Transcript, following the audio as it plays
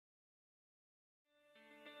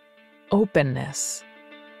Openness.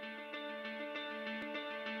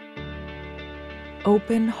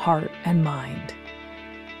 Open heart and mind.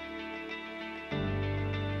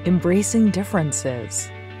 Embracing differences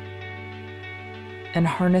and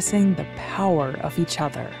harnessing the power of each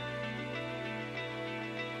other.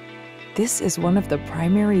 This is one of the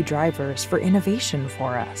primary drivers for innovation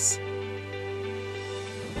for us.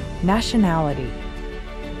 Nationality,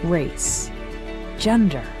 race,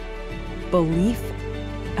 gender, belief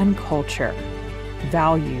and culture,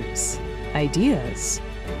 values, ideas,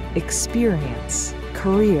 experience,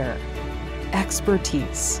 career,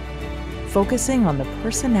 expertise, focusing on the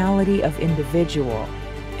personality of individual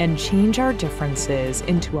and change our differences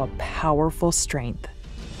into a powerful strength.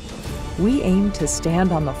 We aim to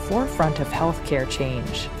stand on the forefront of healthcare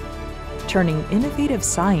change, turning innovative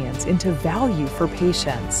science into value for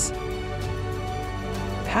patients.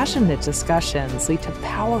 Passionate discussions lead to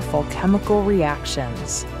powerful chemical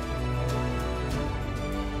reactions.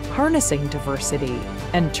 Harnessing diversity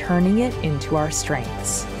and turning it into our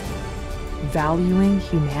strengths. Valuing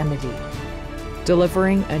humanity.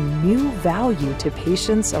 Delivering a new value to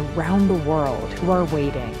patients around the world who are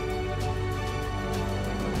waiting.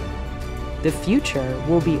 The future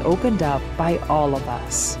will be opened up by all of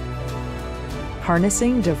us.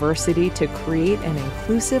 Harnessing diversity to create an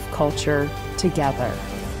inclusive culture together.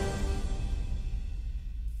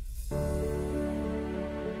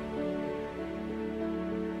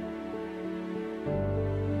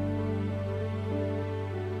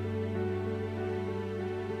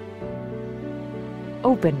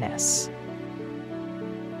 Openness.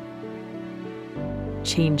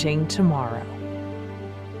 Changing tomorrow.